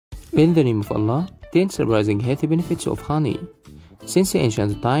In the name of Allah, 10 surprising health benefits of honey. Since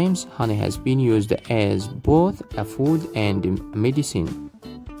ancient times, honey has been used as both a food and a medicine.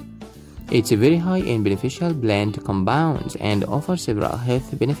 It's very high in beneficial plant compounds and offers several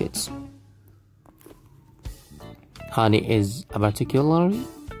health benefits. Honey is particularly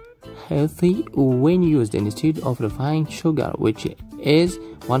healthy when used instead of refined sugar, which is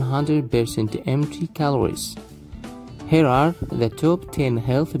 100% empty calories. Here are the top 10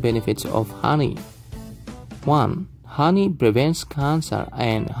 health benefits of honey. 1. Honey prevents cancer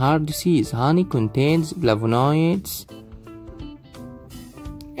and heart disease. Honey contains flavonoids,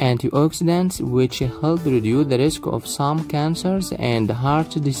 antioxidants, which help reduce the risk of some cancers and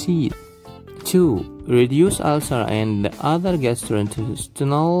heart disease. 2. Reduce ulcer and other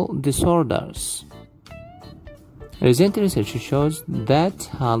gastrointestinal disorders. Recent research shows that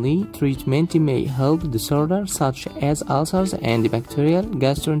honey treatment may help disorders such as ulcers and bacterial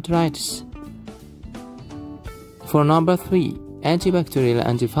gastroenteritis. For number 3, antibacterial,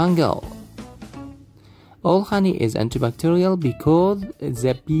 antifungal. All honey is antibacterial because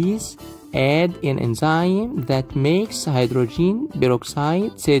the bees add an enzyme that makes hydrogen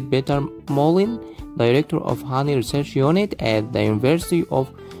peroxide, said Peter Mollin, director of Honey Research Unit at the University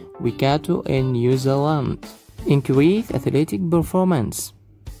of Waikato in New Zealand. Increase athletic performance.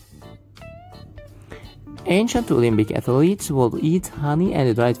 Ancient Olympic athletes would eat honey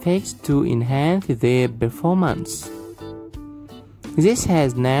and dried figs to enhance their performance. This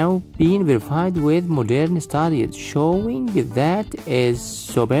has now been verified with modern studies showing that is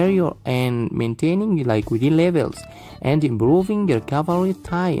superior in maintaining liquidity levels and improving recovery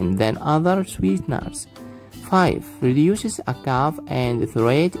time than other sweeteners. 5. Reduces a cough and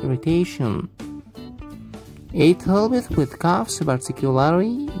throat irritation. It helps with coughs,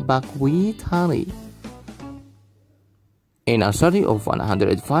 particularly buckwheat honey. In a study of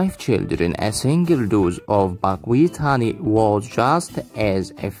 105 children, a single dose of buckwheat honey was just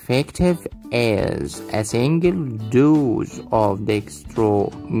as effective as a single dose of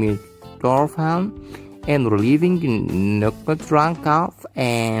dextromethorphan in relieving nocturnal cough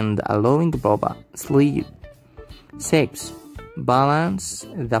and allowing proper sleep. 6. Balance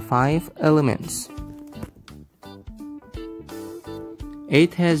the 5 elements.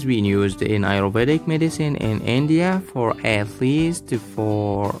 It has been used in Ayurvedic medicine in India for at least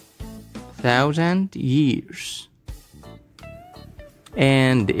 4,000 years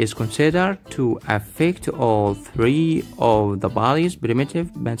and is considered to affect all 3 of the body's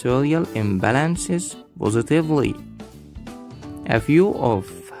primitive material imbalances positively. A few of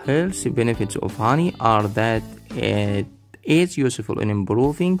health benefits of honey are that it is useful in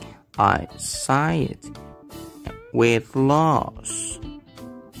improving eyesight, weight loss,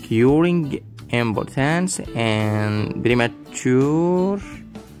 curing impotence and premature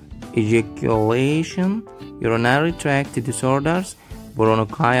ejaculation, urinary tract disorders,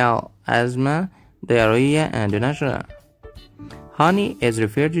 bronchial asthma, diarrhea, and nausea. Honey is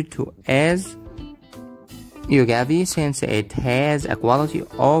referred to as Yogavi since it has a quality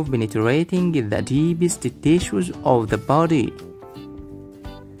of penetrating the deepest tissues of the body.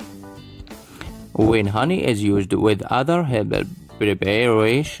 When honey is used with other herbal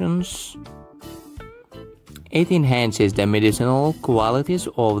preparations, it enhances the medicinal qualities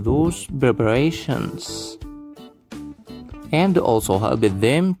of those preparations and also helps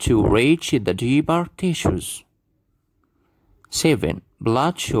them to reach the deeper tissues. 7.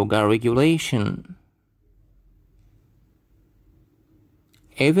 Blood sugar regulation.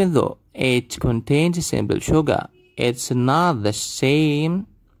 Even though it contains simple sugar, it's not the same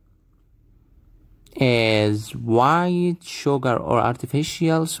as white sugar or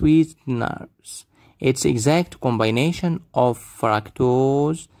artificial sweeteners. Its exact combination of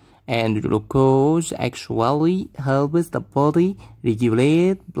fructose and glucose actually helps the body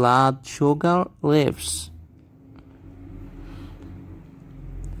regulate blood sugar levels.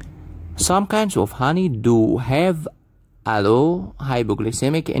 Some kinds of honey do have a low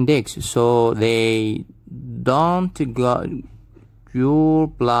hypoglycemic index, so they don't got your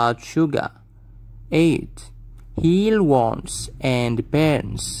blood sugar. 8. Heal wounds and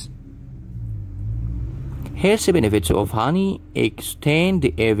burns. Health benefits of honey extend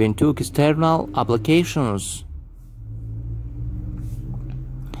even to external applications.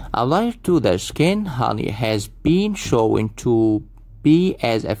 Applied to the skin, honey has been shown to be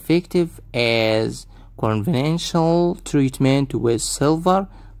as effective as conventional treatment with silver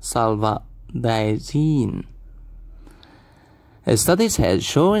sulfadazine. Studies have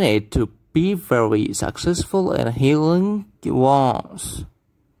shown it to be very successful in healing wounds.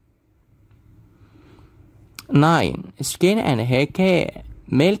 9. Skin and hair care.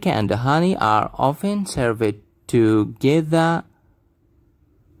 Milk and honey are often served together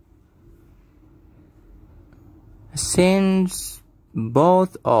since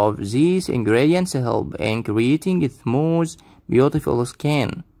both of these ingredients help in creating smooth, beautiful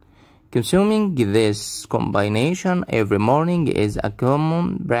skin. Consuming this combination every morning is a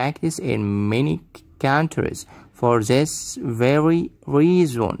common practice in many countries for this very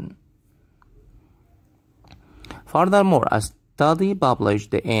reason. Furthermore, a study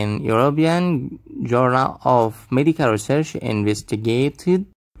published in European Journal of Medical Research investigated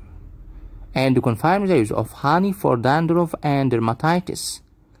and confirmed the use of honey for dandruff and dermatitis.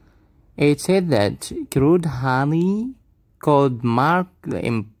 It said that crude honey could markedly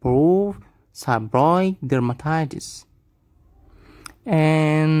improve seborrheic dermatitis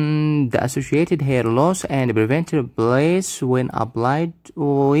and the associated hair loss and prevent blaze when applied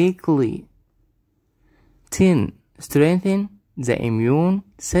weekly. 10. Strengthen the immune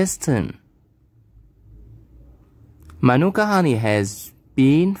system. Manuka honey has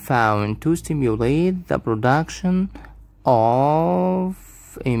been found to stimulate the production of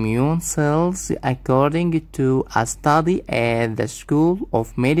immune cells according to a study at the School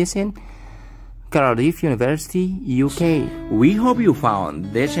of Medicine, Cardiff University, UK. We hope you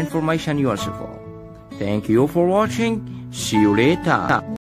found this information useful. Thank you for watching. See you later.